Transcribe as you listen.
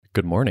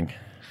Good morning.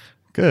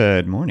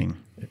 Good morning.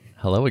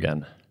 Hello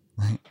again.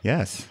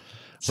 Yes.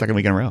 Second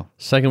week in a row.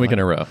 Second week in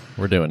a row.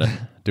 We're doing it.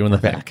 Doing the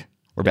thing. Back.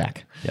 We're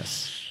back.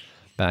 Yes.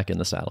 Back in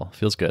the saddle.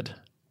 Feels good.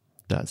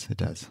 It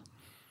does.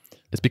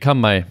 It's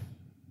become my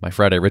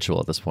Friday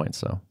ritual at this point,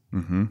 so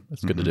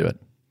it's good to do it.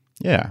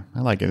 Yeah, I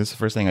like it. This is the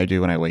first thing I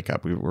do when I wake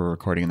up. We're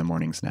recording in the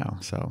mornings now,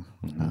 so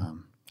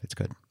it's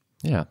good.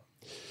 Yeah.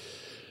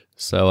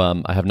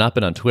 So I have not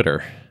been on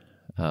Twitter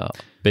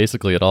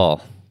basically at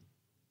all.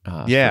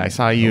 I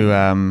saw you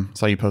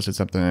posted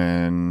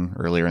something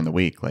earlier in the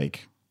week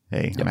like,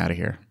 hey, I'm out of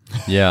here.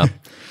 Yeah.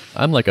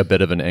 I'm like a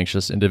bit of an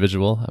anxious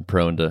individual. I'm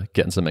prone to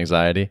getting some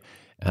anxiety.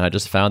 And I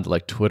just found that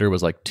like Twitter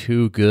was like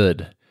too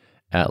good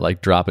at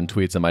like dropping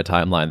tweets in my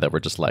timeline that were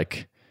just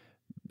like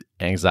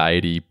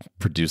anxiety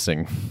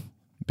producing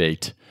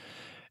bait.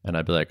 And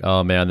I'd be like,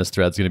 oh man, this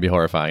thread's going to be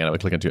horrifying. And I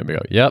would click into it and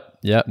go, yep,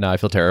 now I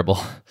feel terrible.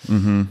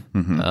 Yeah.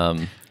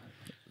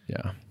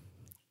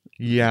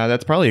 Yeah,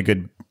 that's probably a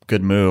good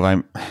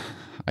move.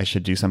 I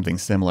should do something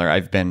similar.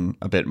 I've been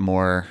a bit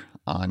more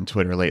on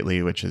Twitter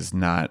lately, which is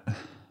not,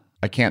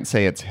 I can't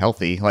say it's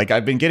healthy. Like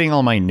I've been getting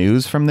all my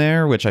news from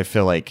there, which I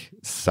feel like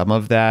some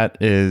of that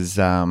is,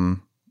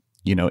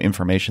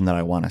 information that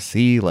I want to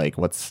see, like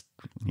what's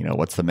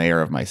the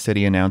mayor of my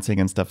city announcing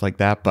and stuff like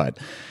that. But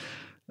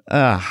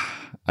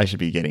I should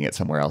be getting it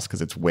somewhere else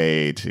because it's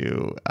way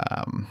too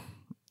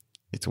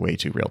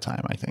real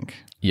time, I think.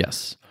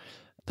 Yes.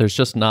 There's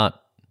just not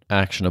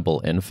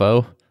actionable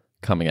info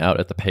coming out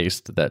at the pace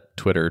that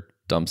Twitter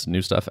dumps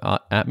new stuff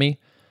at me.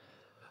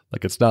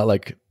 Like it's not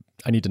like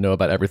I need to know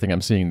about everything I'm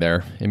seeing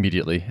there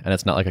immediately, and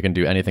it's not like I can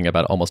do anything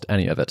about almost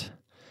any of it.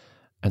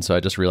 And so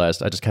I just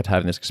realized I just kept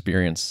having this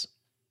experience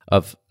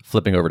of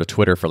flipping over to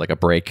Twitter for like a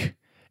break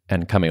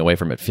and coming away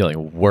from it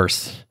feeling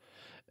worse.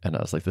 And I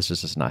was like, this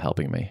is just not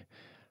helping me.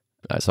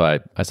 So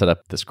I set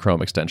up this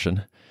Chrome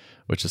extension,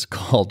 which is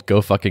called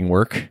Go Fucking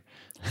Work,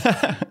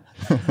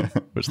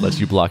 which lets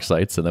you block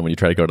sites. And then when you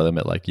try to go to them,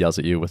 it like yells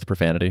at you with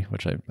profanity,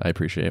 which I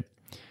appreciate.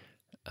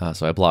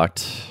 So I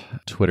blocked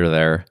Twitter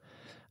there.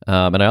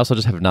 And I also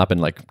just have not been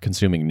like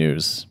consuming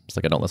news. It's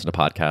like I don't listen to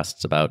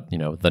podcasts about,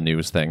 the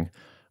news thing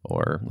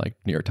or like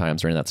New York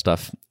Times or any of that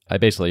stuff. I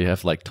basically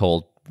have like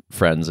told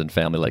friends and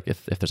family, like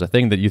if there's a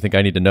thing that you think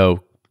I need to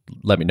know,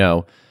 let me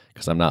know,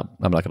 because I'm not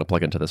going to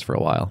plug into this for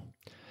a while.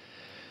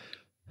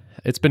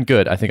 It's been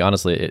good. I think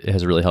honestly, it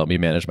has really helped me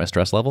manage my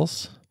stress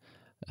levels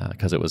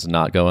because it was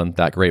not going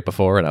that great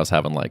before, and I was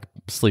having like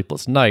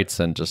sleepless nights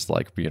and just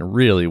like being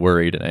really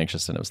worried and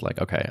anxious. And it was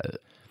like, okay,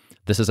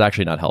 this is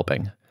actually not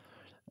helping.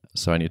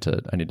 So I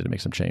needed to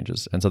make some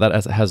changes, and so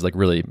that has like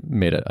really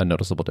made a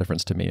noticeable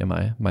difference to me in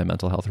my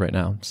mental health right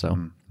now.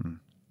 So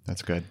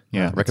that's good.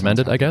 Yeah,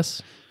 recommended, I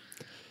guess.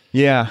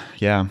 Yeah.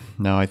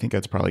 No, I think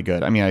that's probably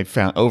good. I mean, I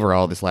found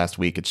overall this last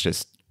week,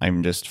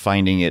 I'm just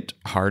finding it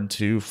hard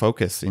to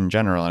focus in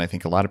general, and I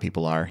think a lot of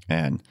people are.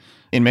 And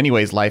in many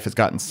ways, life has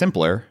gotten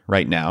simpler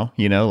right now.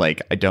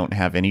 Like I don't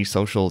have any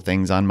social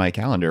things on my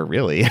calendar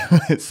really,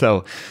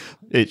 so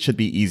it should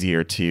be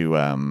easier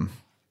to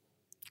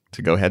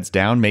go heads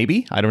down,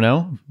 maybe. I don't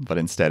know. But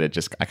instead,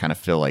 I kind of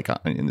feel like I'm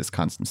in this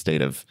constant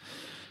state of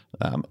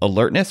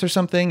alertness or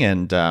something.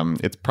 And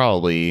it's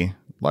probably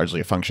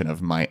largely a function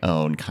of my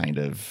own kind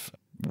of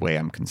way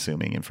I'm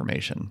consuming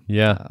information.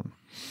 Yeah.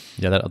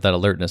 That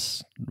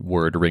alertness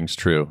word rings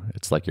true.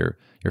 It's like you're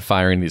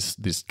firing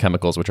these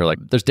chemicals, which are like,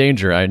 there's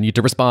danger, I need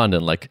to respond.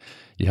 And like,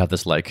 you have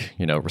this like,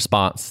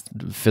 response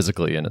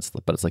physically, and it's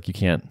like, you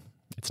can't,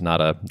 it's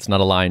not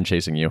a lion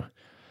chasing you.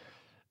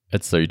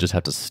 It's so you just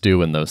have to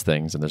stew in those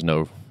things, and there's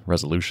no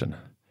resolution.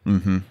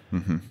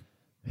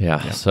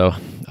 Yeah. So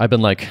I've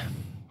been like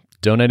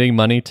donating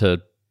money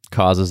to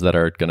causes that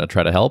are going to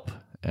try to help,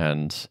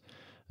 and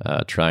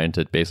trying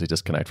to basically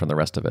disconnect from the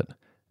rest of it.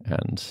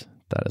 And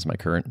that is my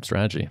current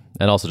strategy.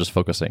 And also just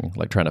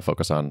trying to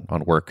focus on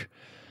work.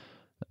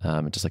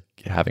 Just like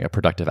having a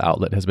productive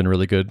outlet has been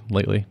really good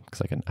lately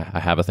because I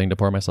have a thing to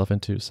pour myself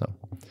into. So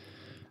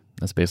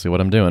that's basically what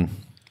I'm doing.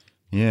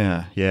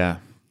 Yeah.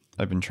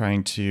 I've been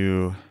trying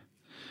to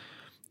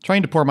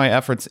pour my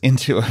efforts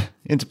into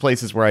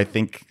places where I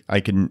think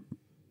I can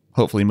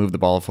hopefully move the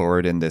ball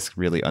forward in this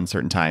really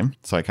uncertain time.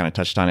 So I kind of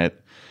touched on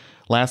it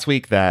last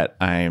week that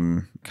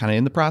I'm kind of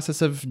in the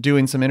process of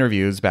doing some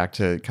interviews back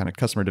to kind of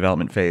customer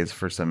development phase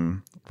for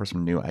some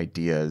new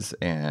ideas,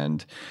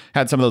 and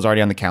had some of those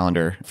already on the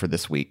calendar for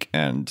this week,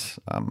 and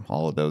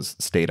all of those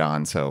stayed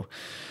on. So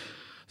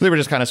they were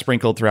just kind of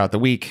sprinkled throughout the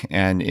week,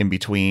 and in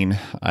between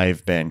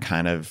I've been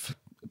kind of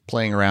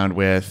playing around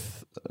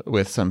with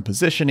some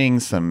positioning,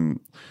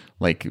 some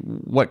like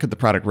what could the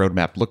product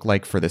roadmap look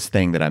like for this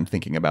thing that I'm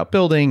thinking about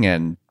building,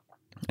 and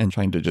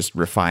trying to just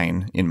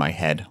refine in my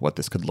head what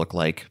this could look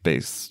like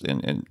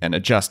and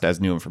adjust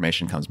as new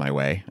information comes my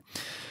way.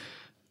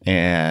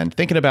 And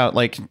thinking about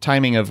like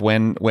timing of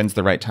when's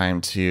the right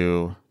time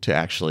to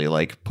actually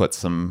like put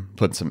some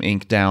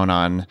ink down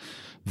on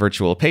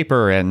virtual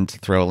paper and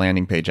throw a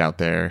landing page out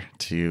there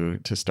to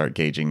start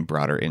gauging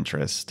broader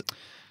interest.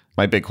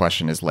 My big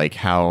question is like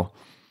how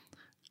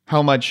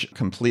much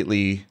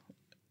completely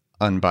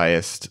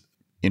unbiased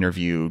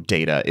interview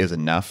data is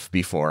enough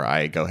before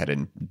I go ahead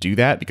and do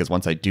that. Because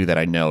once I do that,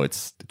 I know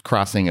it's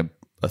crossing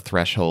a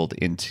threshold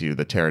into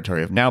the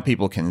territory of now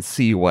people can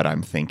see what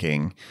I'm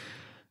thinking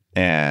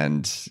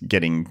and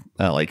getting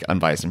like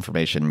unbiased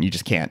information. You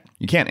can't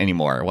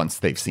anymore once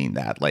they've seen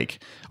that,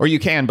 like, or you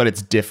can, but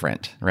it's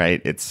different,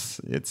 right? It's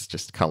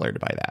just colored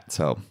by that.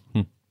 So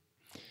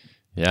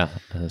yeah,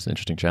 that's an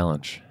interesting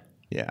challenge.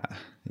 Yeah.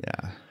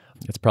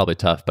 It's probably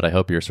tough, but I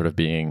hope you're sort of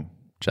being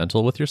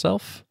gentle with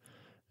yourself,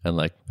 and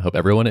like I hope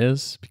everyone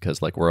is,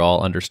 because like we're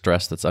all under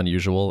stress that's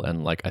unusual,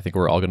 and like I think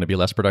we're all going to be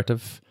less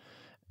productive,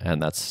 and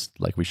that's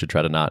like we should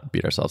try to not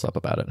beat ourselves up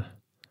about it.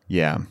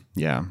 Yeah.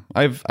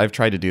 I've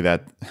tried to do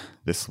that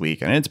this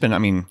week, and it's been, I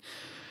mean,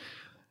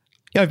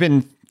 yeah, I've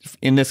been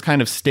in this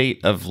kind of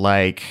state of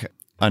like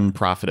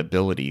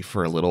unprofitability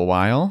for a little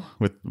while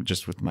with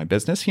my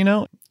business, you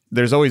know.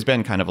 There's always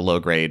been kind of a low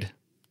grade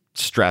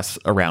stress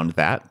around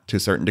that to a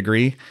certain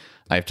degree.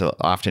 I have to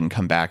often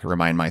come back and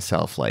remind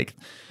myself, like,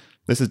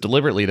 this is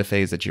deliberately the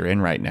phase that you're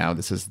in right now.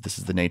 This is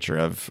the nature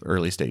of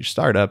early stage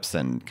startups,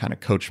 and kind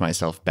of coach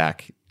myself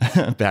back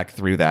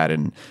through that.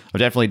 And I've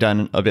definitely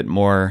done a bit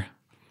more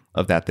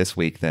of that this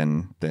week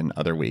than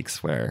other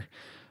weeks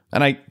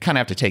and I kind of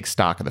have to take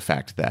stock of the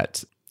fact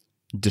that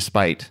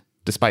despite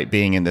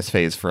being in this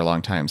phase for a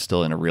long time,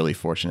 still in a really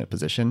fortunate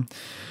position.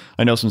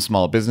 I know some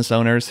small business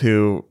owners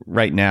who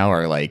right now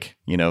are like,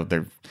 you know, they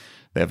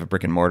have a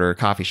brick and mortar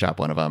coffee shop,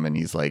 one of them, and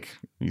he's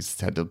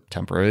had to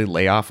temporarily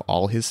lay off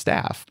all his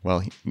staff.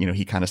 Well,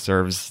 he kind of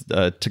serves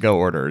to-go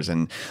orders,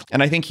 and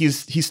I think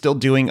he's still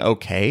doing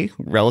okay,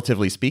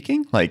 relatively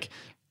speaking. Like,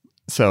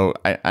 so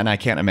I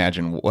can't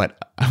imagine what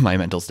my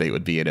mental state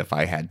would be if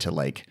I had to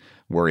like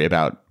worry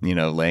about, you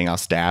know, laying off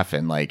staff,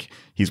 and like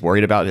he's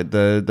worried about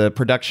the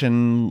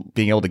production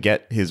being able to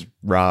get his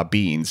raw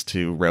beans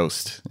to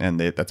roast, and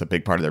that's a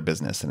big part of their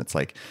business. And it's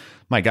like,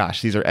 my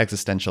gosh, these are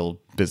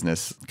existential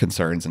business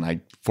concerns, and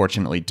I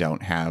fortunately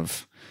don't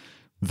have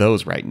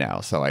those right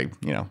now. So I,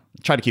 you know,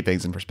 try to keep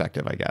things in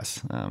perspective, I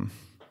guess.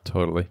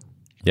 Totally.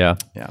 Yeah.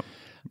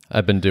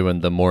 I've been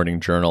doing the morning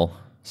journal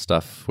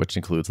stuff, which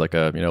includes like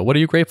what are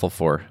you grateful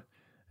for?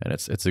 And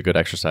it's a good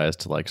exercise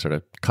to like sort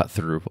of cut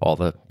through all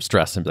the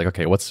stress and be like,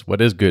 okay,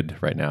 what is good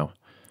right now?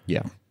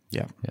 Yeah.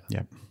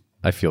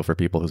 I feel for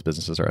people whose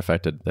businesses are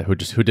affected, who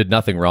did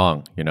nothing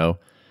wrong, you know,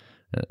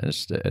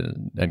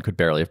 and could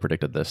barely have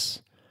predicted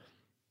this,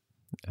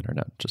 and are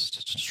not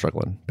just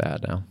struggling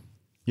bad now.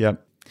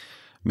 Yep.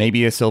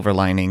 Maybe a silver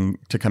lining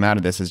to come out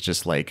of this is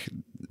just like,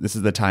 this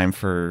is the time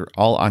for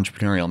all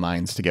entrepreneurial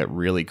minds to get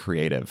really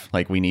creative.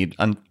 Like we need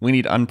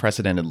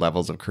unprecedented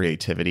levels of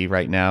creativity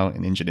right now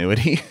and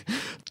ingenuity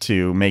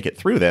to make it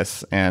through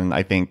this. And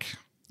I think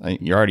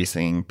you're already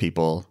seeing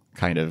people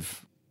kind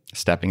of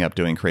stepping up,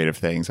 doing creative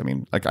things. I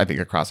mean, like I think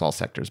across all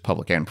sectors,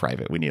 public and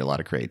private, we need a lot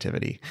of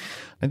creativity.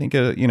 I think,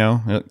 it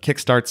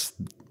kickstarts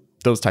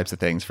those types of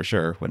things for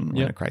sure when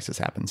a crisis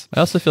happens. I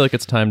also feel like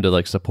it's time to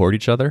like support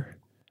each other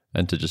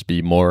and to just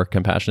be more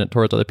compassionate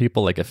towards other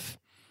people. Like if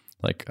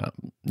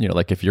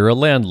you're a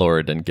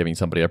landlord and giving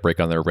somebody a break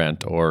on their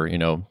rent, or, you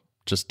know,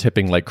 just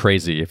tipping like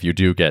crazy if you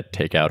do get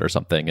takeout or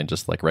something, and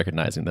just like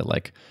recognizing that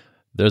like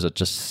there's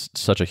just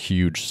such a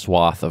huge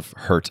swath of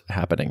hurt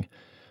happening,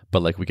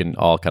 but like we can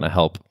all kind of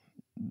help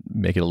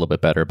make it a little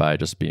bit better by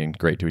just being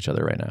great to each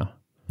other right now.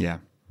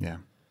 Yeah,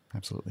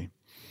 absolutely.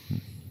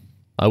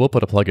 I will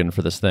put a plug in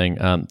for this thing.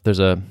 There's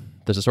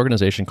this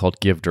organization called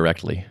Give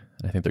Directly.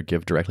 I think they're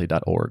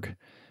givedirectly.org.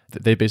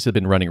 They've basically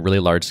been running really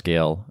large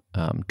scale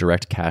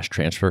direct cash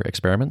transfer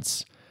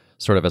experiments,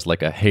 sort of as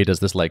like a, hey, does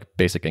this like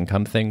basic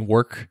income thing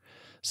work?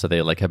 So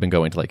they like have been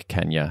going to like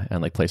Kenya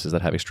and like places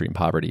that have extreme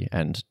poverty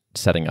and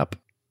setting up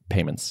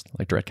payments,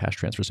 like direct cash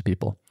transfers to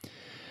people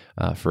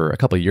for a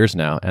couple of years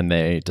now. And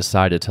they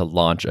decided to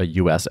launch a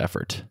US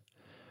effort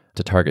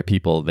to target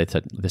people. They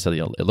said,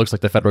 it looks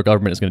like the federal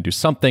government is going to do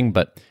something,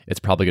 but it's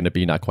probably going to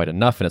be not quite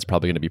enough, and it's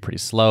probably going to be pretty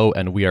slow.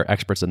 And we are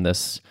experts in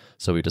this,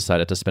 so we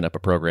decided to spin up a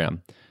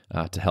program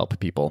to help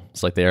people.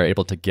 So like they are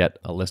able to get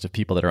a list of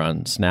people that are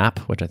on SNAP,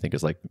 which I think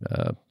is like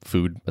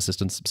food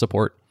assistance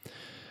support.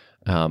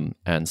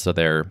 And so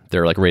they're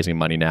like raising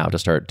money now to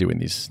start doing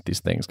these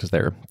things because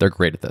they're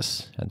great at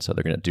this. And so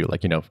they're going to do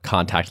like,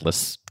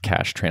 contactless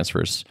cash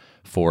transfers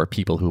for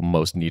people who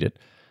most need it,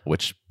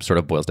 which sort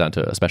of boils down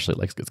to, especially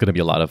like it's going to be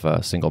a lot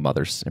of single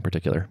mothers in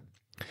particular.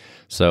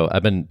 So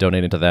I've been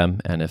donating to them,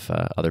 and if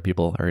other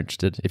people are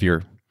interested, if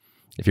you're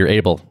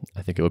able,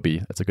 I think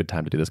it's a good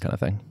time to do this kind of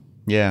thing.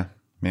 Yeah,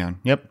 man.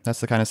 Yep,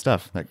 that's the kind of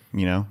stuff that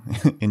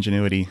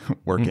ingenuity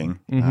working.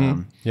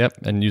 Mm-hmm. Yep,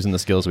 and using the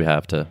skills we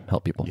have to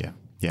help people.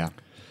 Yeah,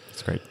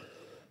 that's great.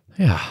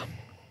 Yeah.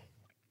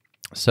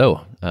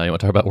 So you want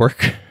to talk about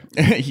work?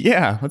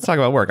 Yeah, let's talk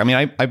about work. I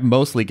mean, I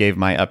mostly gave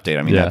my update.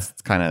 I mean, that's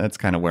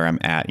kind of where I'm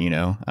at.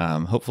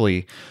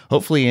 Hopefully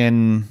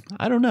in,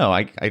 I don't know.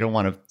 I don't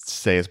want to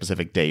say a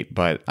specific date,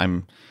 but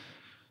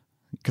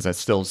because it's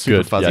still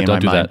super fuzzy in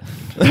my mind.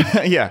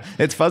 That. Yeah,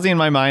 it's fuzzy in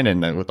my mind,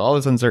 and with all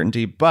this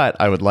uncertainty. But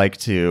I would like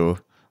to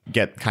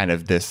get kind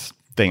of this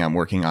thing I'm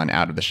working on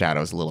out of the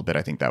shadows a little bit.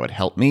 I think that would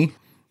help me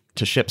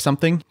to ship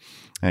something.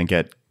 and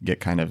get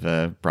kind of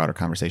a broader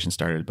conversation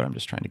started. But I'm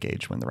just trying to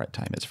gauge when the right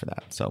time is for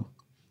that. So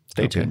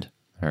stay tuned.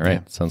 All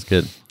right, sounds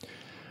good.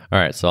 All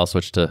right, so I'll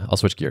switch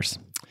gears.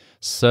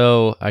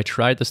 So I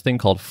tried this thing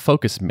called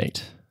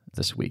FocusMate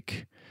this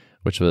week,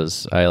 which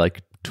was I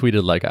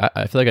tweeted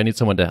I feel like I need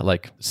someone to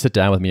sit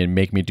down with me and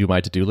make me do my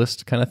to-do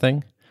list kind of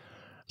thing.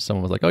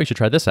 Someone was like, "Oh, you should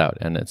try this out,"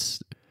 and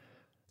it's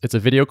a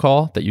video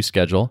call that you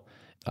schedule.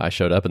 I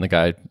showed up, and the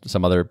guy,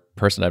 some other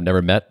person I've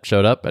never met,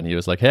 showed up, and he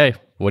was like, "Hey,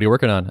 what are you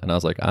working on?" And I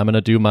was like, "I'm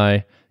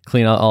gonna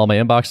clean out all my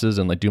inboxes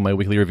and do my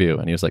weekly review."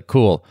 And he was like,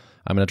 "Cool.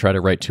 I'm gonna try to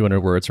write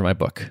 200 words for my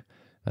book."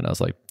 And I was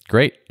like,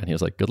 "Great." And he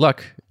was like, "Good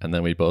luck." And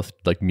then we both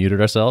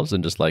muted ourselves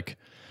and just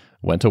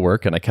went to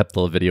work. And I kept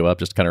the video up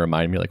just to kind of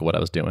remind me what I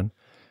was doing.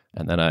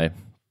 And then I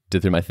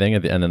did through my thing,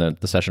 and then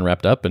the session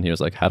wrapped up, and he was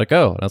like, "How'd it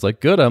go?" And I was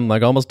like, "Good. I'm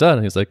almost done."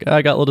 And he's like,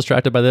 "I got a little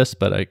distracted by this,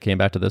 but I came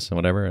back to this and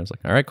whatever." And I was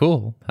like, "All right,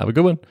 cool. Have a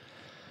good one."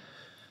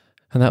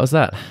 And that was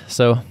that.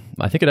 So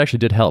I think it actually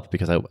did help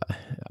because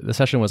the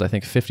session was, I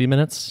think, 50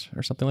 minutes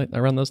or something like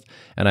around those.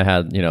 And I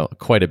had,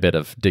 quite a bit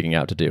of digging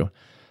out to do.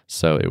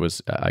 So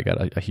I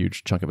got a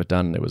huge chunk of it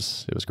done. And it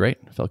was great.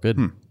 It felt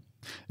good.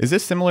 Is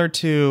this similar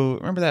to,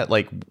 remember that,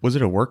 was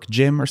it a work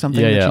gym or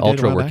something? Yeah,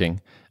 Ultra Working.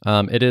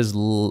 It is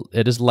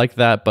like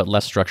that, but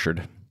less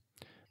structured.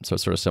 So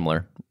it's sort of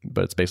similar,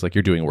 but it's basically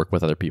you're doing work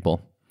with other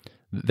people.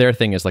 Their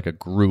thing is a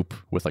group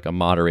with a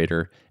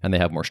moderator, and they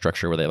have more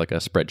structure where they have a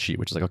spreadsheet,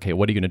 which is okay,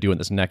 what are you going to do in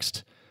this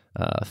next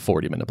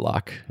 40-minute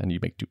block? And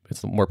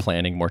it's more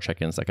planning, more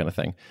check-ins, that kind of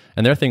thing.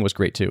 And their thing was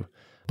great too.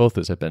 Both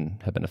those have been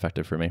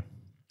effective for me.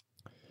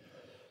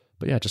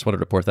 But yeah, just wanted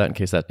to report that in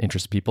case that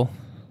interests people.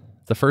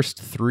 The first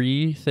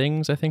 3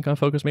 things I think on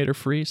FocusMate are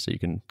free, so you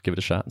can give it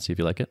a shot and see if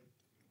you like it.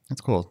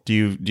 That's cool.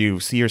 Do you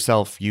see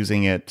yourself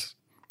using it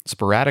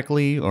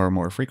sporadically or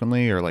more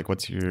frequently, or what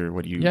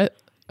do you? Yeah,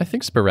 I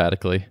think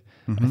sporadically.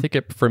 I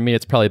think for me,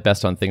 it's probably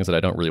best on things that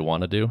I don't really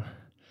want to do.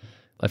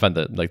 I find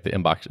that the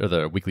inbox or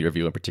the weekly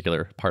review in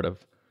particular, part of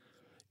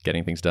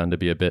getting things done, to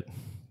be a bit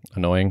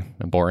annoying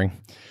and boring.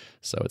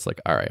 So it's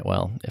all right,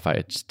 well, if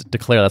I just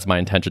declare that's my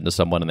intention to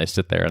someone and they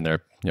sit there and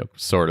they're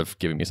sort of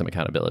giving me some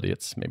accountability,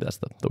 maybe that's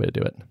the way to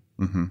do it.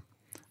 Mm-hmm.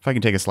 If I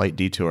can take a slight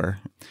detour,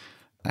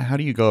 how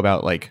do you go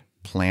about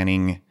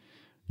planning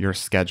your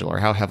schedule, or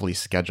how heavily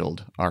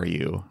scheduled are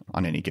you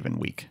on any given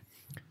week?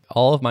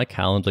 All of my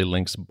Calendly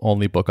links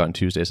only book on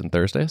Tuesdays and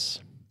Thursdays.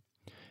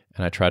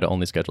 And I try to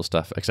only schedule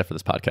stuff, except for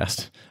this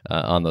podcast,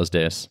 on those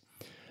days.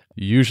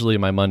 Usually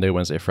my Monday,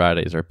 Wednesday,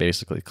 Fridays are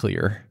basically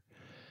clear.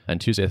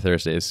 And Tuesday,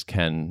 Thursdays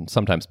can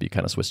sometimes be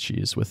kind of Swiss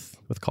cheese with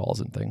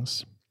calls and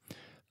things.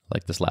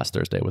 This last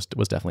Thursday was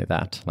definitely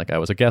that. I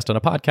was a guest on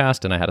a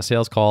podcast, and I had a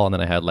sales call, and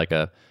then I had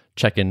a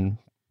check-in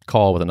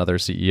call with another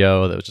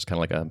CEO that was just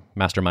kind of a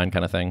mastermind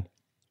kind of thing.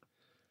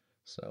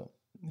 So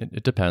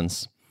it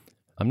depends.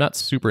 I'm not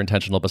super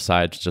intentional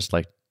besides just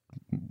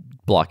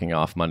blocking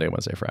off Monday,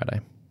 Wednesday,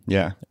 Friday.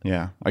 Yeah.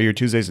 Are your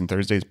Tuesdays and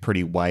Thursdays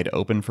pretty wide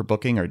open for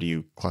booking, or do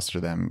you cluster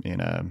them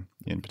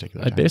in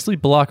particular time? I basically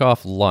block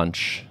off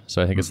lunch.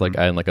 So I think it's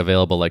I'm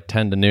available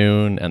 10 to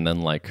noon, and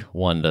then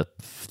 1 to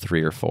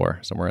 3 or 4,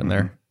 somewhere in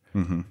there.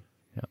 Mm-hmm.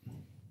 Yeah.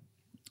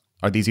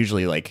 Are these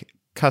usually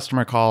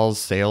customer calls,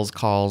 sales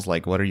calls?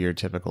 What are your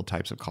typical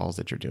types of calls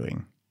that you're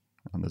doing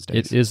on those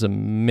days? It is a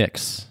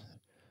mix.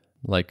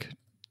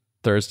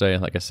 Thursday,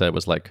 like I said,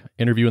 was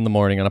interview in the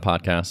morning on a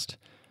podcast,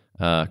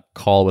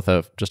 call with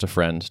just a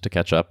friend to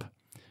catch up,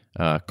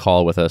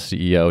 call with a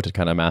CEO to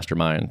kind of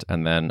mastermind,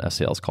 and then a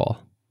sales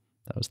call.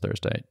 That was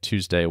Thursday.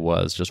 Tuesday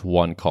was just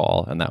one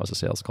call, and that was a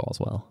sales call as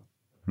well.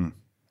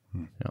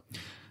 Yeah.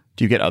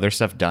 Do you get other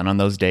stuff done on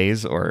those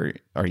days, or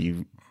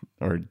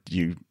are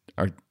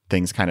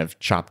things kind of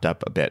chopped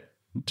up a bit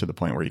to the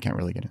point where you can't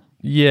really get it?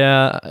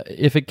 Yeah,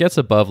 if it gets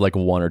above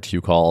 1 or 2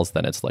 calls,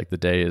 then it's the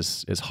day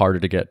is harder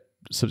to get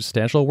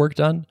substantial work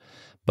done.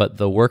 But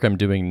the work I'm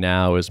doing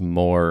now is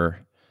more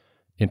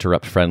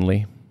interrupt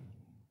friendly.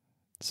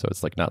 So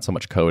it's not so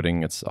much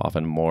coding, it's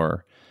often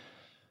more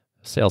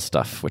sales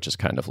stuff, which is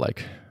kind of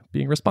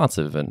being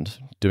responsive and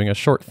doing a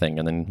short thing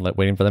and then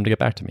waiting for them to get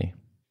back to me.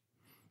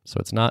 So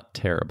it's not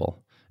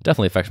terrible. It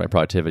definitely affects my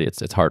productivity.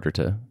 It's harder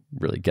to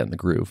really get in the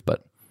groove,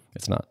 but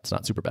it's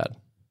not super bad.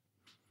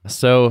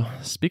 So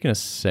speaking of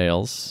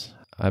sales,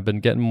 I've been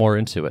getting more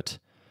into it.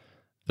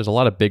 There's a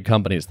lot of big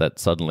companies that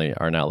suddenly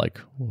are now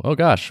oh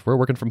gosh, we're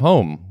working from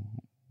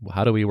home.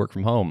 How do we work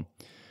from home?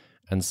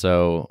 And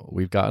so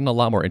we've gotten a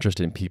lot more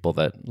interested in people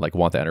that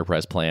want the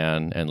enterprise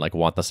plan and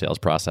want the sales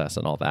process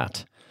and all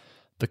that.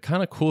 The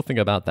kind of cool thing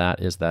about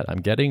that is that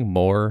I'm getting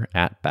more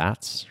at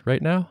bats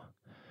right now.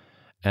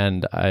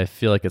 And I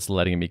feel it's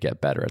letting me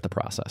get better at the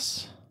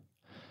process.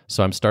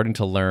 So I'm starting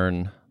to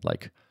learn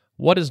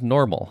what is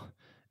normal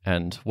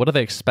and what do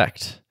they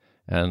expect?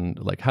 And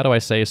how do I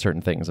say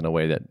certain things in a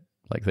way that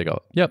they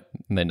go, yep,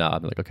 and they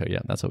nod, and okay, yeah,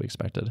 that's what we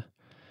expected.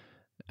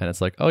 And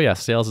it's oh yeah,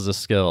 sales is a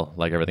skill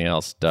like everything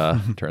else, duh,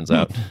 turns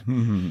out.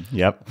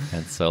 Yep.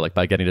 And so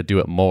by getting to do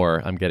it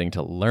more, I'm getting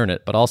to learn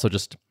it, but also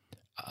just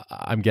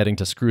I'm getting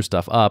to screw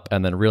stuff up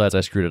and then realize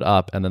I screwed it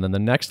up. And then the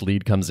next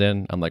lead comes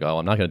in, I'm oh,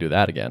 I'm not going to do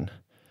that again.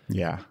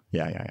 Yeah.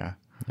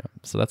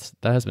 So that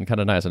has been kind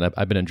of nice, and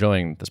I've been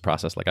enjoying this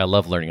process. Like I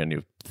love learning a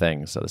new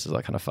thing, so this is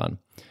like kind of fun.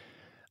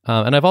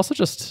 And I've also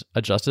just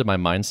adjusted my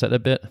mindset a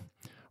bit,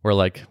 where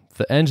like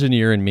the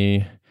engineer in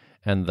me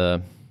and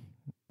the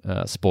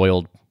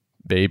spoiled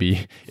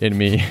baby in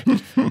me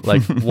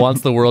like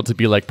wants the world to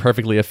be like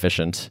perfectly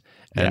efficient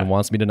and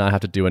wants me to not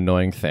have to do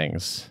annoying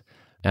things.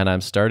 And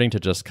I'm starting to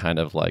just kind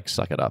of like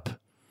suck it up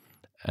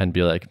and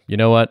be like, you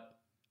know what?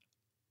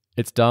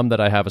 It's dumb that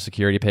I have a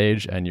security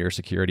page and your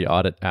security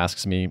audit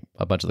asks me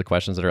a bunch of the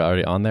questions that are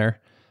already on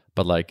there,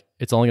 but like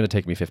it's only going to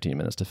take me 15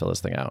 minutes to fill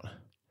this thing out.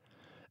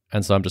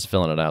 And so I'm just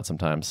filling it out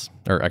sometimes,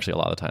 or actually a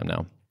lot of the time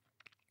now,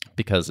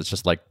 because it's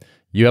just like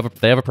they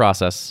have a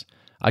process.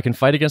 I can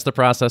fight against the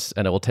process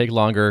and it will take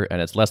longer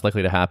and it's less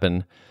likely to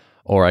happen.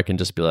 Or I can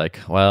just be like,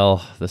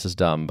 well, this is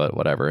dumb, but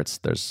whatever.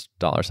 There's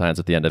dollar signs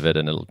at the end of it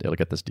and it'll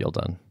get this deal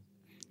done.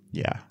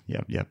 Yeah.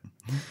 Yep.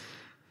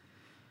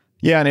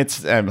 Yeah, and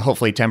it's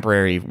hopefully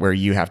temporary where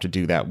you have to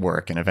do that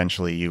work, and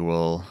eventually you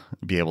will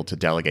be able to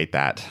delegate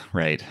that,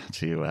 right,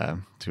 to a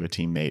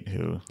teammate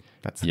who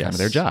that's kind of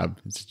their job.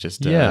 It's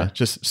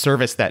just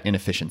service that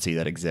inefficiency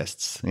that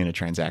exists in a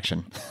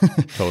transaction.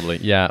 Totally.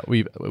 Yeah,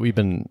 we've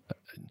been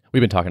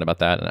talking about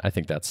that, and I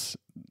think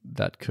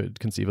that could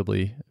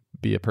conceivably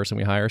be a person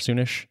we hire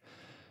soonish.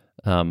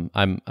 I'm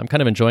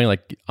kind of enjoying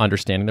like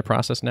understanding the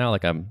process now.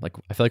 Like I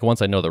feel like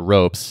once I know the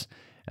ropes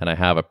and I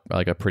have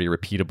a pretty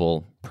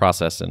repeatable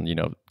process and,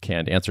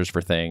 canned answers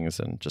for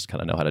things and just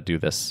kind of know how to do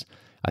this,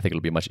 I think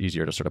it'll be much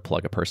easier to sort of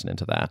plug a person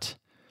into that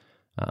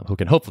who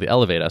can hopefully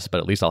elevate us, but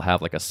at least I'll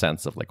have like a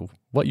sense of like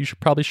what you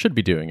probably should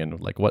be doing and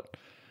like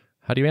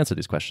how do you answer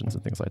these questions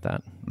and things like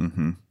that.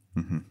 Mm-hmm.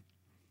 Mm-hmm.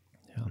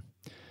 Yeah.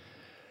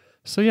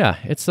 So yeah,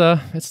 it's the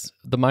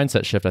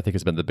mindset shift I think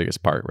has been the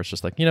biggest part, where it's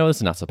just like, this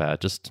is not so bad.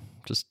 Just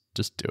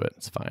do it.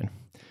 It's fine.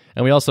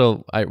 And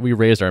we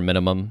raised our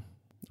minimum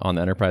on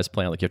the enterprise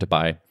plan. Like you have to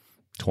buy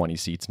 20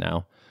 seats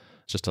now.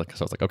 So I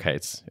was like, okay,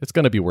 it's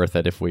going to be worth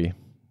it if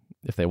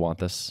they want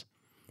this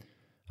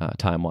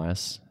time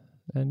wise.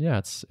 And yeah,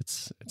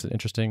 it's an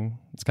interesting,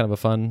 it's kind of a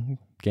fun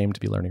game to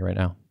be learning right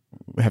now.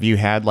 Have you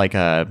had like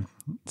a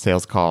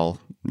sales call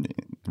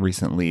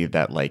recently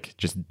that like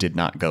just did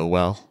not go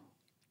well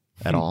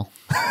at all?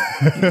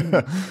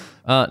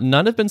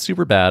 None have been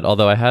super bad,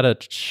 although I had a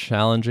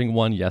challenging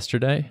one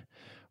yesterday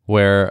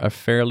where a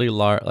fairly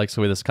large,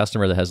 we have this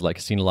customer that has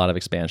like seen a lot of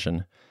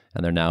expansion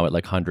and they're now at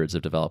like hundreds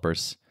of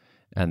developers.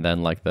 And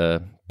then like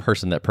the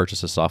person that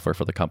purchases software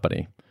for the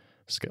company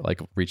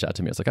like reached out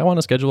to me. It's like, I want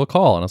to schedule a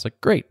call. And I was like,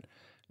 great.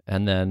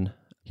 And then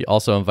he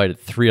also invited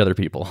 3 other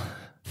people.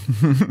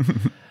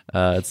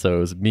 So it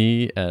was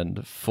me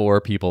and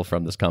 4 people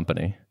from this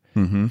company.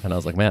 Mm-hmm. And I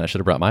was like, man, I should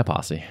have brought my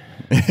posse.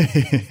 I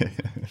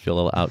feel a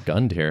little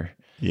outgunned here.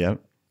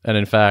 Yep. And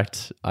in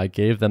fact, I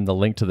gave them the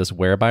link to this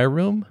whereby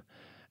room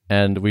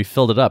and we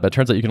filled it up. It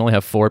turns out you can only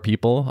have 4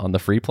 people on the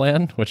free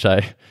plan, which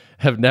I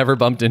have never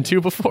bumped into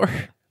before.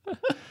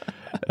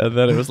 And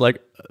then it was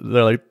like,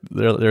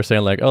 they're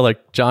saying like, oh,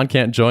 like John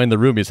can't join the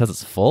room. He says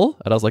it's full.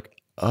 And I was like,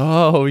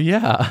 oh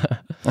yeah.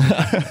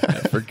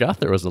 I forgot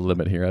there was a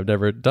limit here. I've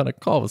never done a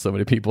call with so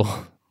many people.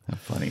 How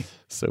funny.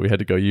 So we had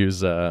to go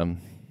use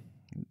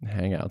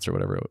Hangouts or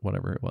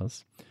whatever it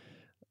was.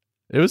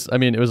 It was a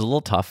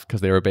little tough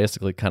because they were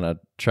basically kind of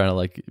trying to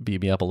like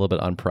beat me up a little bit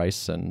on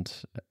price and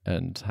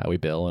how we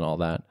bill and all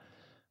that.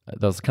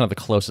 That was kind of the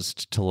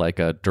closest to like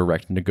a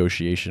direct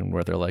negotiation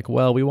where they're like,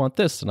 well, we want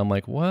this. And I'm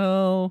like,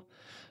 well,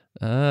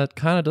 it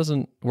kind of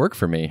doesn't work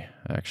for me,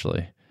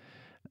 actually.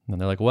 And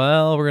they're like,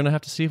 well, we're going to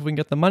have to see if we can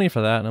get the money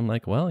for that. And I'm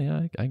like, well,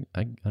 yeah,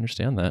 I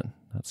understand that.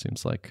 That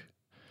seems like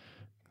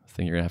a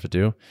thing you're going to have to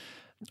do.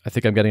 I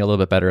think I'm getting a little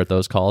bit better at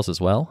those calls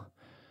as well.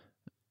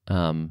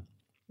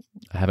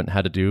 I haven't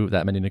had to do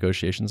that many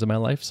negotiations in my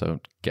life, so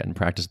getting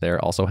practice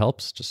there also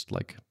helps. Just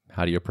like,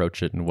 how do you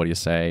approach it and what do you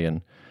say?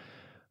 And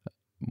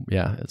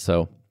yeah,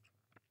 so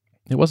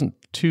it wasn't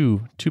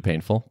too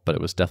painful, but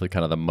it was definitely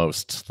kind of the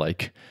most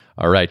like,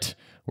 all right,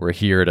 we're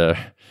here to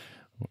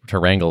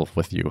wrangle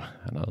with you.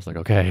 And I was like,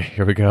 okay,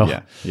 here we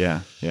go.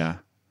 Yeah.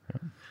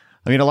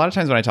 I mean, a lot of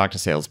times when I talk to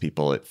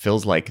salespeople, it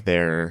feels like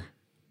they're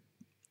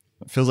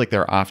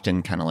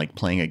often kind of like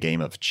playing a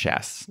game of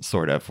chess,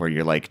 sort of, where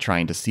you're like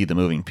trying to see the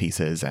moving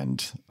pieces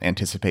and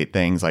anticipate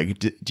things. Like,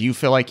 do you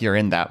feel like you're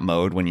in that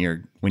mode when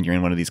you're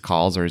in one of these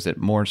calls, or is it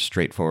more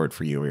straightforward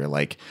for you, where you're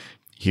like,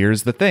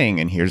 here's the thing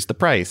and here's the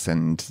price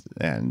and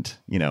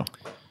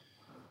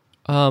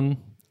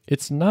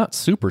it's not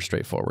super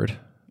straightforward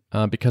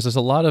because there's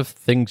a lot of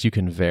things you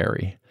can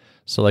vary.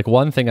 So like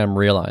one thing I'm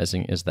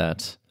realizing is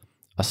that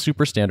a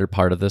super standard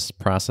part of this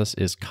process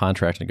is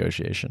contract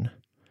negotiation.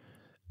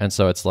 And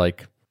so it's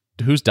like,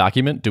 whose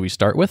document do we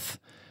start with?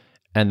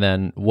 And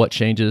then what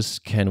changes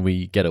can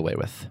we get away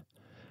with?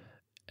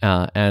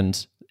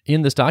 And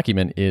in this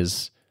document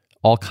is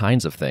all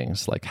kinds of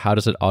things, like how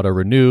does it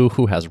auto-renew,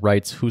 who has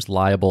rights, who's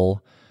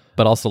liable,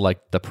 but also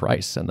like the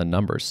price and the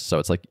numbers. So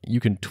it's like you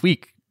can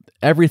tweak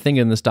everything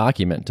in this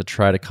document to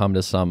try to come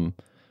to some,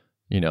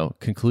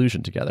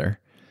 conclusion together.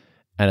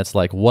 And it's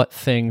like, what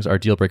things are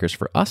deal breakers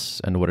for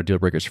us and what are deal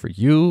breakers for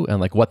you? And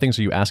like, what things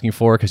are you asking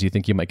for because you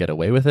think you might get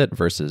away with it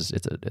versus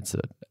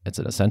it's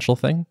an essential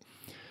thing.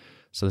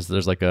 So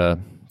there's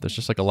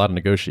just like a lot of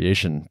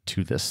negotiation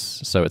to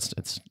this. So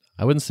it's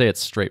I wouldn't say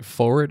it's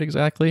straightforward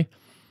exactly,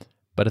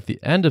 but at the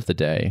end of the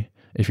day,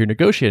 if you're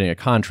negotiating a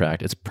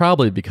contract, it's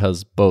probably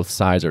because both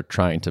sides are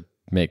trying to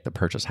make the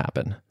purchase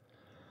happen.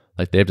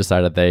 Like they've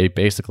decided they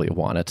basically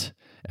want it.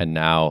 And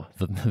now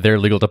their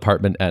legal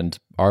department and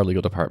our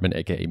legal department,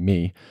 aka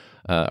me,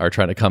 are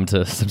trying to come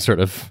to some sort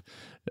of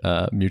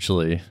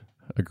mutually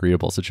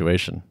agreeable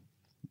situation.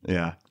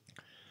 Yeah.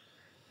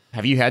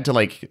 Have you had to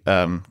like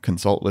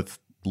consult with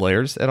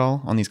lawyers at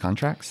all on these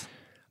contracts?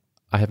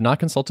 I have not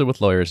consulted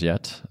with lawyers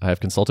yet. I have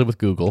consulted with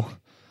Google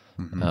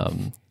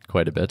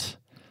quite a bit.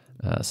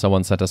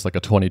 Someone sent us like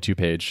a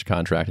 22-page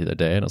contract the other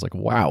day, and I was like,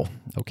 wow,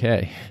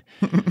 okay.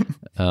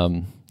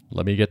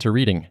 Let me get to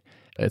reading.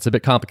 It's a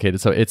bit complicated.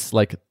 So it's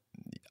like,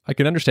 I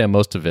can understand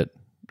most of it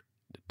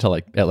to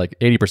like, at like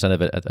 80%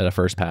 of it at a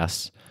first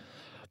pass.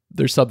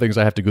 There's some things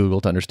I have to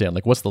Google to understand,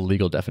 like what's the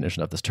legal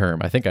definition of this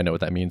term? I think I know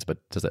what that means, but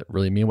does that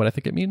really mean what I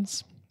think it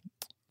means?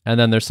 And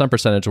then there's some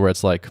percentage where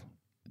it's like,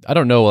 I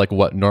don't know like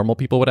what normal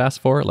people would ask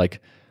for. Like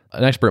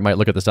an expert might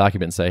look at this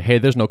document and say, hey,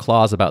 there's no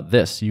clause about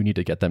this. You need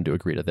to get them to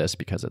agree to this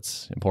because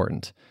it's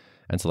important.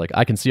 And so like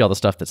I can see all the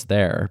stuff that's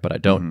there, but I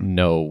don't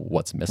know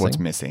what's missing. What's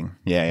missing.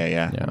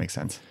 Yeah. That makes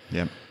sense.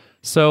 Yep.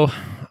 So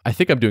I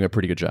think I'm doing a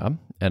pretty good job,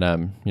 and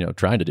I'm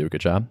trying to do a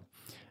good job.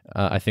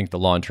 I think the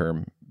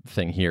long-term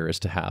thing here is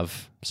to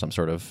have some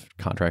sort of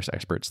contracts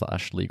expert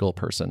 / legal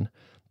person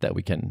that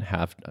we can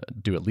have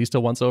do at least a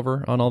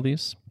once-over on all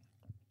these.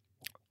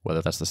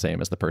 Whether that's the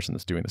same as the person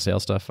that's doing the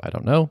sales stuff, I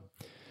don't know.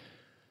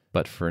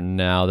 But for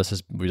now,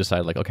 we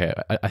decided like, okay,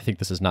 I think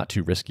this is not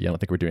too risky. I don't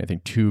think we're doing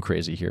anything too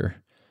crazy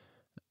here.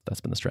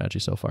 That's been the strategy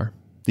so far.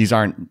 These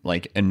aren't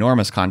like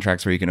enormous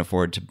contracts where you can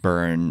afford to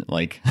burn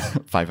like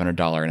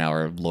 $500 an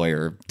hour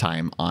lawyer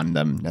time on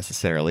them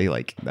necessarily.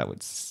 Like that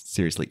would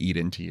seriously eat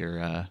into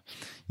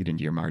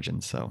your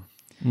margins. So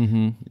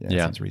yeah,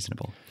 sounds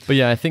reasonable. But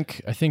yeah, I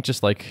think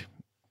just like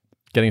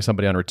getting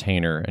somebody on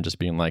retainer and just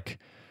being like,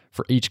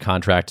 for each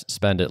contract,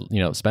 spend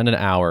an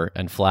hour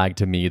and flag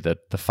to me the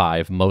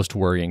 5 most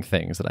worrying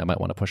things that I might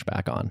want to push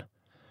back on.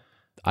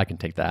 I can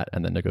take that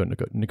and then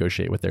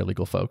negotiate with their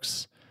legal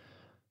folks.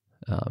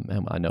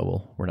 And I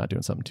know we're not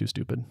doing something too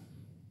stupid.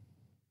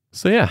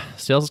 So yeah,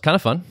 sales is kind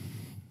of fun.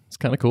 It's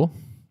kind of cool.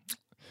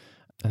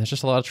 And there's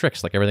just a lot of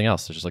tricks like everything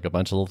else. There's just like a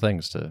bunch of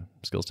little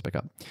skills to pick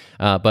up.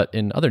 But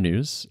in other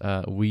news,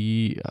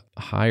 we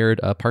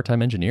hired a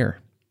part-time engineer.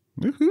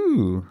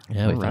 Woohoo.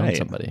 Yeah, we found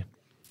somebody.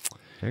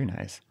 Very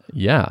nice.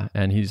 Yeah,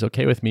 and he's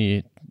okay with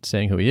me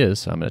saying who he is,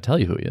 so I'm going to tell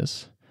you who he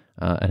is.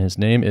 And his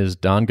name is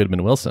Don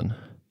Goodman Wilson.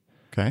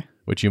 Okay.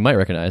 Which you might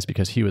recognize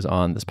because he was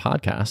on this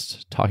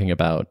podcast talking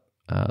about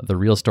the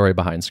real story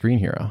behind Screen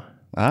Hero.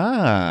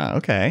 Ah,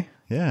 okay.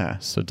 Yeah.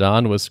 So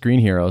Don was Screen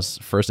Hero's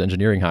first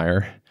engineering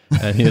hire,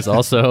 and he is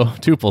also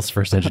Tuple's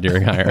first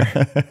engineering hire.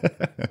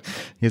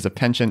 He has a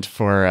penchant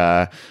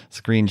for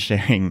screen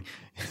sharing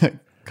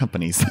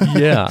companies.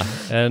 Yeah.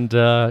 And,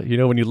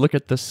 when you look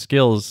at the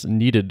skills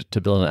needed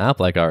to build an app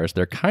like ours,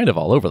 they're kind of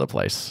all over the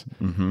place.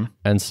 Mm-hmm.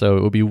 And so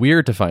it would be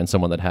weird to find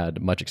someone that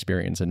had much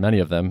experience in many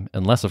of them,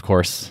 unless, of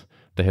course,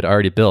 they had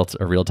already built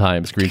a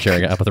real-time screen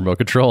sharing app with remote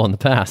control in the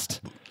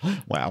past.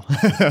 Wow.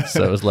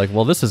 So it was like,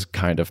 well, this is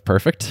kind of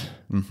perfect.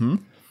 Mm-hmm.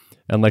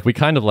 And like we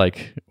kind of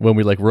like when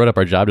we like wrote up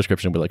our job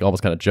description, we like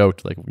almost kind of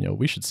joked like,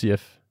 we should see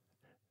if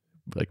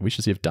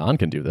Don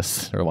can do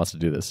this or wants to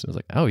do this. And it was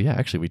like, oh yeah,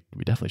 actually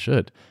we definitely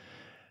should.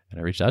 And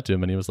I reached out to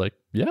him and he was like,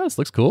 yeah, this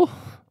looks cool.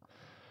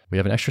 We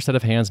have an extra set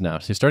of hands now.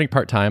 So he's starting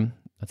part-time.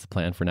 That's the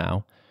plan for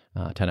now.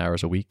 10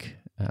 hours a week,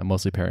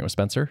 mostly pairing with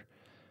Spencer.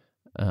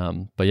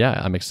 But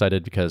yeah, I'm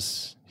excited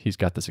because he's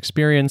got this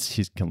experience.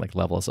 He can like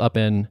level us up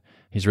in.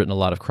 He's written a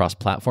lot of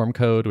cross-platform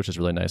code, which is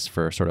really nice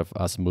for sort of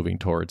us moving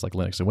towards like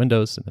Linux and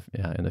Windows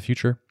in the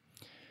future.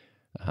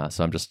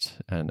 So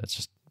it's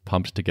just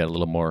pumped to get a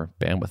little more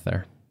bandwidth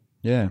there.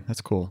 Yeah, that's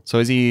cool.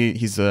 So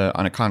he's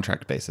on a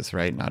contract basis,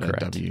 right? Not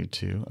Correct. A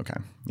W-2. Okay.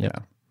 Yep. Yeah.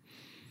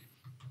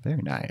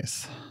 Very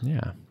nice.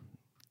 Yeah.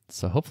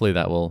 So hopefully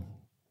that will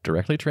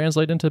directly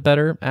translate into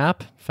better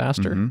app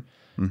faster.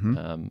 Mm-hmm.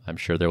 Mm-hmm. I'm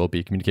sure there will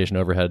be communication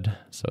overhead,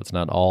 so it's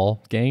not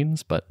all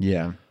gains, but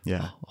yeah.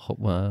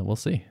 We'll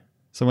see.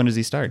 So when does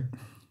he start?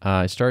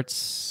 He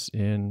starts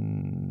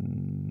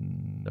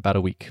in about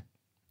a week.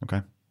 Okay.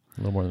 A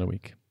little more than a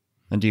week.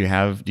 And do you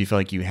feel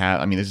like you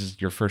have, I mean, this is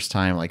your first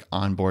time like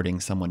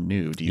onboarding someone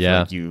new. Do you feel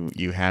like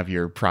you have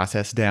your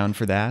process down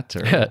for that?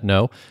 Or?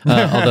 No.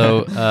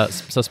 Although,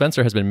 so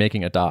Spencer has been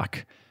making a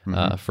doc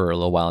for a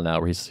little while now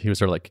where he was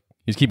sort of like,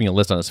 he's keeping a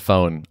list on his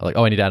phone, like,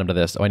 oh, I need to add him to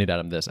this. Oh, I need to add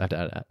him to this. I have to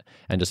add that.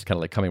 And just kind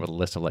of like coming with a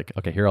list of like,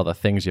 okay, here are all the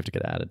things you have to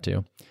get added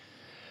to.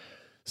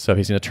 So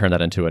he's going to turn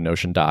that into a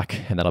Notion doc,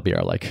 and that'll be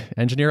our like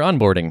engineer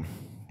onboarding,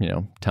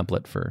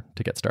 template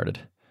to get started.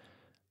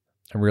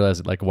 I realized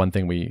that like one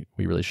thing we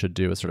really should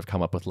do is sort of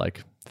come up with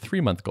like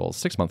 3-month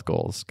goals, 6-month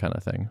goals kind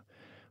of thing.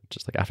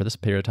 just like after this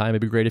period of time,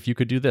 it'd be great if you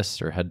could do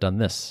this or had done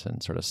this,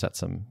 and sort of set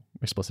some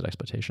explicit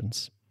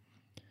expectations.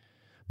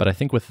 But I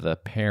think with the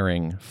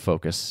pairing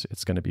focus,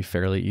 it's going to be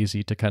fairly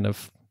easy to kind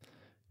of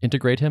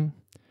integrate him.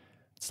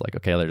 It's like,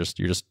 okay,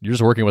 you're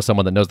just working with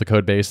someone that knows the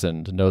code base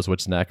and knows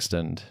what's next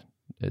and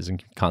is in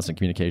constant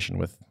communication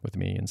with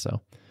me. And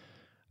so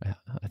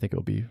I think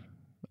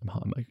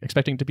I'm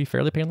expecting to be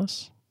fairly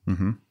painless.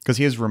 Because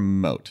he is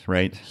remote,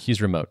 right?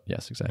 He's remote.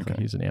 Yes, exactly.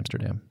 Okay. He's in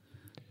Amsterdam.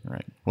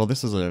 Right. Well,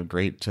 this is a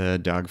great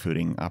dog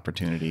fooding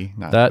opportunity.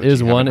 That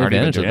is one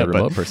advantage of the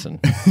remote person.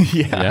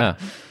 Yeah.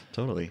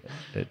 Totally.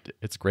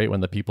 It's great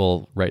when the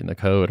people writing the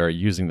code are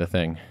using the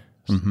thing.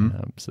 So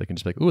they can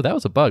just be like, ooh, that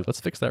was a bug.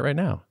 Let's fix that right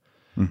now.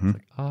 It's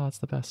like, it's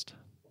the best.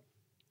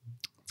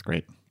 It's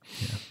great.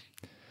 Yeah.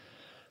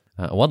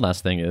 One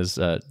last thing is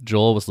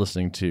Joel was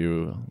listening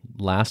to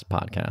last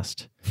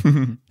podcast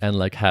and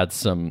like had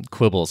some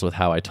quibbles with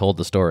how I told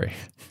the story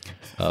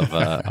of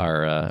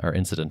our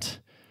incident.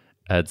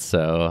 And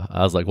so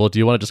I was like, well, do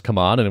you want to just come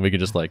on and we could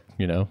just like,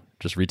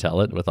 just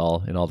retell it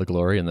in all the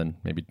glory and then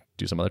maybe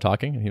do some other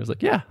talking? And he was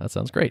like, yeah, that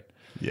sounds great.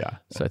 Yeah.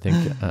 So I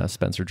think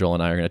Spencer, Joel,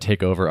 and I are going to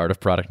take over Art of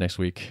Product next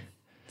week.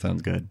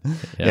 Sounds good.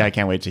 Yeah, I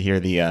can't wait to hear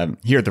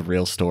the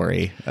real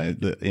story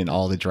in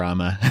all the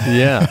drama.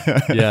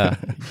 Yeah.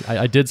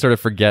 I did sort of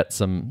forget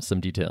some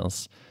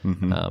details,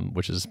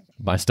 which is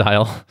my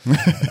style.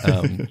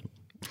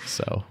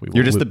 So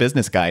you're just the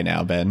business guy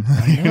now, Ben.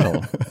 I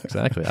know,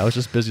 exactly. I was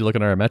just busy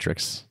looking at our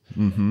metrics,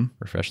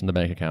 refreshing the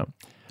bank account.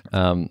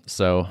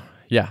 So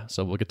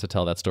we'll get to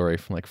tell that story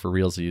for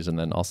realsies, and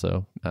then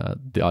also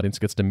the audience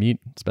gets to meet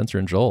Spencer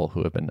and Joel,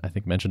 who have been, I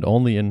think, mentioned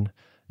only in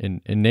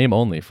name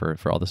only for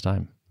all this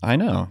time. I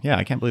know. Yeah,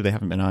 I can't believe they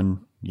haven't been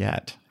on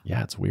yet.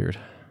 Yeah, it's weird.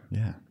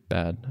 Yeah,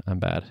 I'm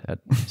bad at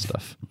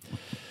stuff.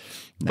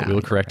 But we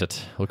will correct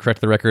it. We'll correct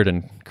the record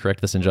and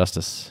correct this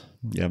injustice.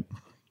 Yep.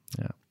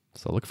 Yeah.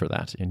 So look for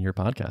that in your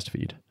podcast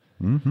feed.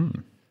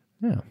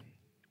 Yeah.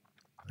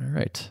 All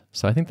right.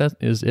 So I think that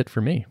is it for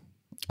me.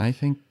 I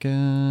think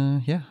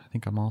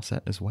I'm all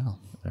set as well.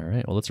 All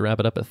right. Well, let's wrap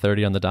it up at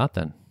 30 on the dot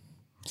then.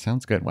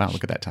 Sounds good. Wow,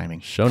 look at that timing.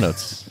 Show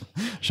notes.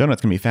 Show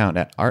notes can be found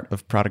at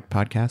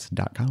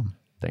artofproductpodcast.com.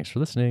 Thanks for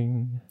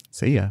listening.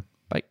 See ya.